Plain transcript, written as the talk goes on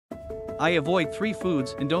I avoid 3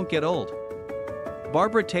 foods and don't get old.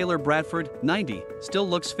 Barbara Taylor Bradford, 90, still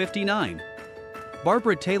looks 59.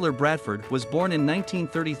 Barbara Taylor Bradford was born in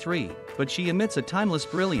 1933, but she emits a timeless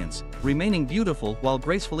brilliance, remaining beautiful while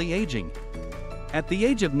gracefully aging. At the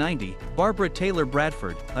age of 90, Barbara Taylor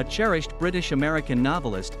Bradford, a cherished British-American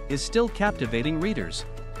novelist, is still captivating readers.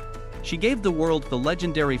 She gave the world the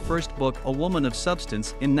legendary first book A Woman of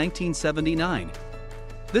Substance in 1979.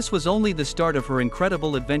 This was only the start of her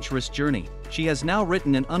incredible adventurous journey. She has now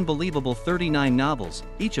written an unbelievable 39 novels,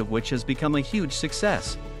 each of which has become a huge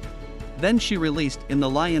success. Then she released In the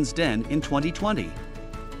Lion's Den in 2020.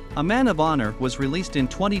 A Man of Honor was released in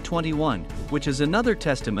 2021, which is another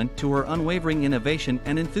testament to her unwavering innovation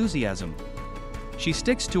and enthusiasm. She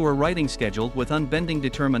sticks to her writing schedule with unbending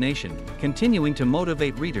determination, continuing to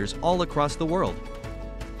motivate readers all across the world.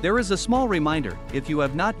 There is a small reminder: if you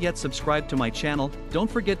have not yet subscribed to my channel, don't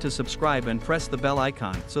forget to subscribe and press the bell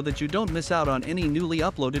icon so that you don't miss out on any newly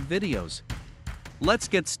uploaded videos. Let's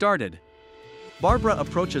get started. Barbara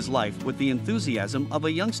approaches life with the enthusiasm of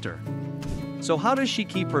a youngster. So how does she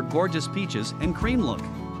keep her gorgeous peaches and cream look?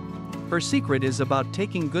 Her secret is about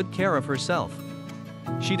taking good care of herself.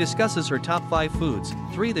 She discusses her top 5 foods,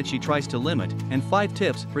 3 that she tries to limit, and 5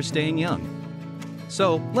 tips for staying young.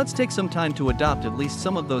 So, let's take some time to adopt at least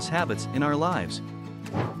some of those habits in our lives.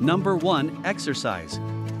 Number 1. Exercise.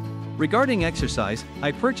 Regarding exercise,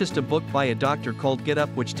 I purchased a book by a doctor called Get Up,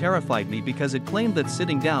 which terrified me because it claimed that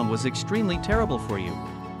sitting down was extremely terrible for you.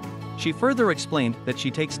 She further explained that she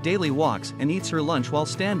takes daily walks and eats her lunch while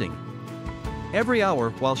standing. Every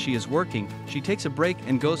hour while she is working, she takes a break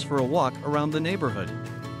and goes for a walk around the neighborhood.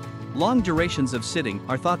 Long durations of sitting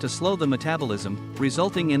are thought to slow the metabolism,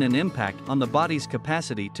 resulting in an impact on the body's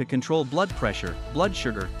capacity to control blood pressure, blood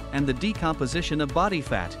sugar, and the decomposition of body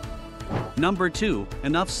fat. Number 2.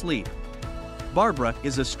 Enough sleep. Barbara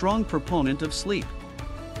is a strong proponent of sleep.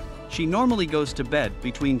 She normally goes to bed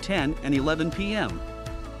between 10 and 11 p.m.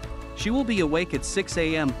 She will be awake at 6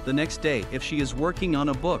 a.m. the next day if she is working on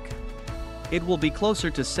a book. It will be closer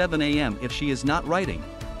to 7 a.m. if she is not writing.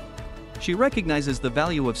 She recognizes the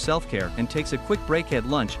value of self-care and takes a quick break at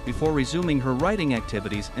lunch before resuming her writing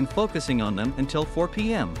activities and focusing on them until 4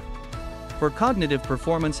 p.m. For cognitive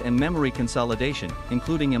performance and memory consolidation,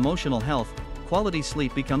 including emotional health, quality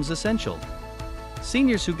sleep becomes essential.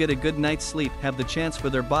 Seniors who get a good night's sleep have the chance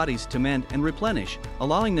for their bodies to mend and replenish,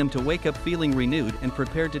 allowing them to wake up feeling renewed and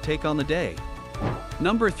prepared to take on the day.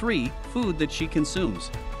 Number 3. Food that she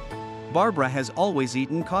consumes. Barbara has always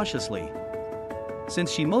eaten cautiously.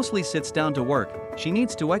 Since she mostly sits down to work, she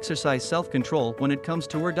needs to exercise self-control when it comes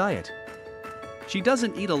to her diet. She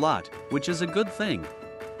doesn't eat a lot, which is a good thing.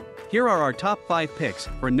 Here are our top 5 picks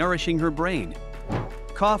for nourishing her brain.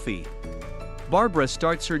 Coffee. Barbara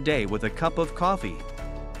starts her day with a cup of coffee.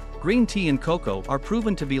 Green tea and cocoa are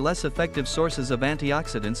proven to be less effective sources of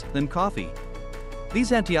antioxidants than coffee.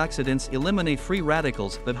 These antioxidants eliminate free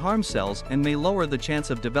radicals that harm cells and may lower the chance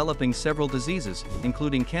of developing several diseases,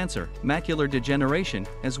 including cancer, macular degeneration,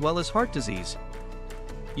 as well as heart disease.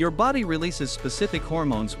 Your body releases specific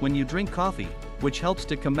hormones when you drink coffee, which helps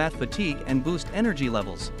to combat fatigue and boost energy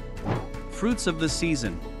levels. Fruits of the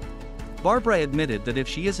season. Barbara admitted that if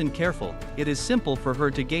she isn't careful, it is simple for her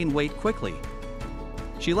to gain weight quickly.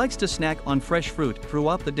 She likes to snack on fresh fruit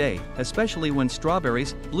throughout the day, especially when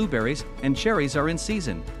strawberries, blueberries, and cherries are in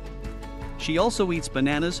season. She also eats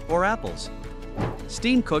bananas or apples.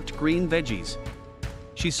 Steam-cooked green veggies.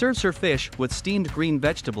 She serves her fish with steamed green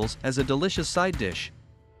vegetables as a delicious side dish.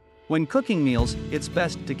 When cooking meals, it's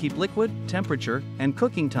best to keep liquid, temperature, and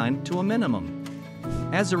cooking time to a minimum.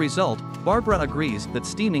 As a result, Barbara agrees that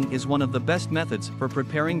steaming is one of the best methods for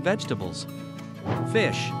preparing vegetables.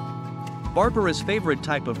 Fish. Barbara's favorite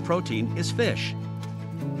type of protein is fish.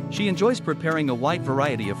 She enjoys preparing a wide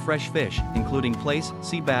variety of fresh fish, including plaice,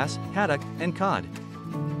 sea bass, haddock, and cod.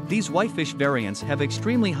 These whitefish variants have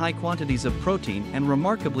extremely high quantities of protein and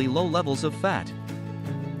remarkably low levels of fat.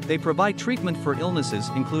 They provide treatment for illnesses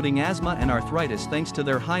including asthma and arthritis thanks to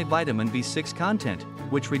their high vitamin B6 content,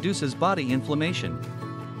 which reduces body inflammation.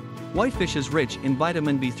 Whitefish is rich in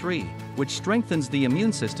vitamin B3, which strengthens the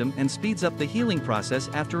immune system and speeds up the healing process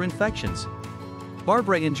after infections.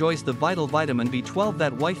 Barbara enjoys the vital vitamin B12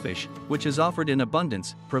 that whitefish, which is offered in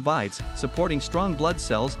abundance, provides, supporting strong blood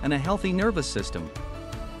cells and a healthy nervous system.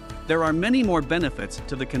 There are many more benefits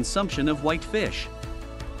to the consumption of white fish.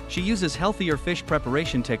 She uses healthier fish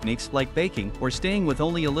preparation techniques like baking or staying with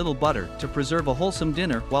only a little butter to preserve a wholesome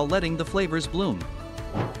dinner while letting the flavors bloom.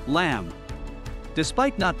 Lamb.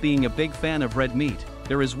 Despite not being a big fan of red meat,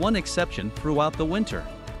 there is one exception throughout the winter.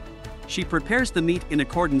 She prepares the meat in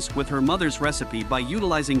accordance with her mother's recipe by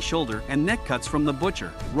utilizing shoulder and neck cuts from the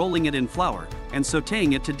butcher, rolling it in flour, and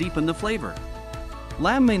sautéing it to deepen the flavor.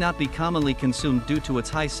 Lamb may not be commonly consumed due to its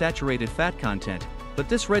high saturated fat content, but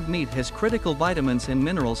this red meat has critical vitamins and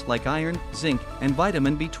minerals like iron, zinc, and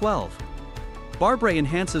vitamin B12. Barbara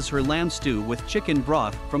enhances her lamb stew with chicken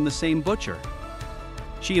broth from the same butcher.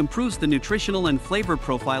 She improves the nutritional and flavor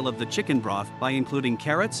profile of the chicken broth by including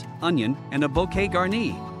carrots, onion, and a bouquet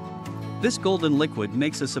garni. This golden liquid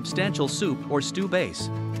makes a substantial soup or stew base.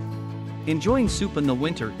 Enjoying soup in the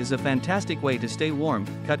winter is a fantastic way to stay warm,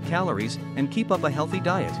 cut calories, and keep up a healthy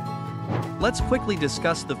diet. Let's quickly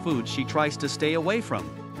discuss the foods she tries to stay away from.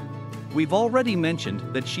 We've already mentioned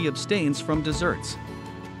that she abstains from desserts.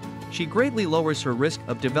 She greatly lowers her risk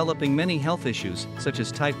of developing many health issues such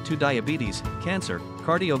as type 2 diabetes, cancer,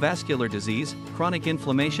 cardiovascular disease, chronic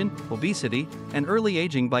inflammation, obesity, and early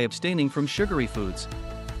aging by abstaining from sugary foods.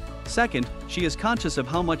 Second, she is conscious of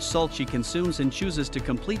how much salt she consumes and chooses to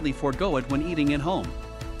completely forego it when eating at home.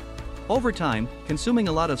 Over time, consuming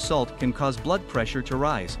a lot of salt can cause blood pressure to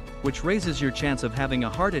rise, which raises your chance of having a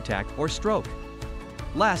heart attack or stroke.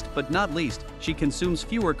 Last but not least, she consumes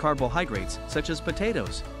fewer carbohydrates, such as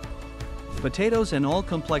potatoes. Potatoes and all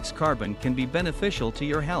complex carbon can be beneficial to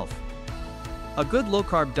your health. A good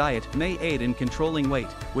low-carb diet may aid in controlling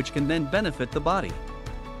weight, which can then benefit the body.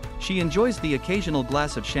 She enjoys the occasional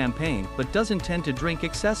glass of champagne but doesn't tend to drink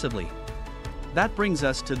excessively. That brings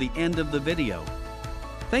us to the end of the video.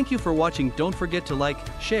 Thank you for watching. Don't forget to like,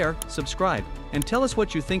 share, subscribe, and tell us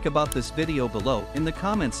what you think about this video below in the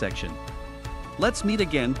comment section. Let's meet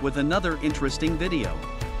again with another interesting video.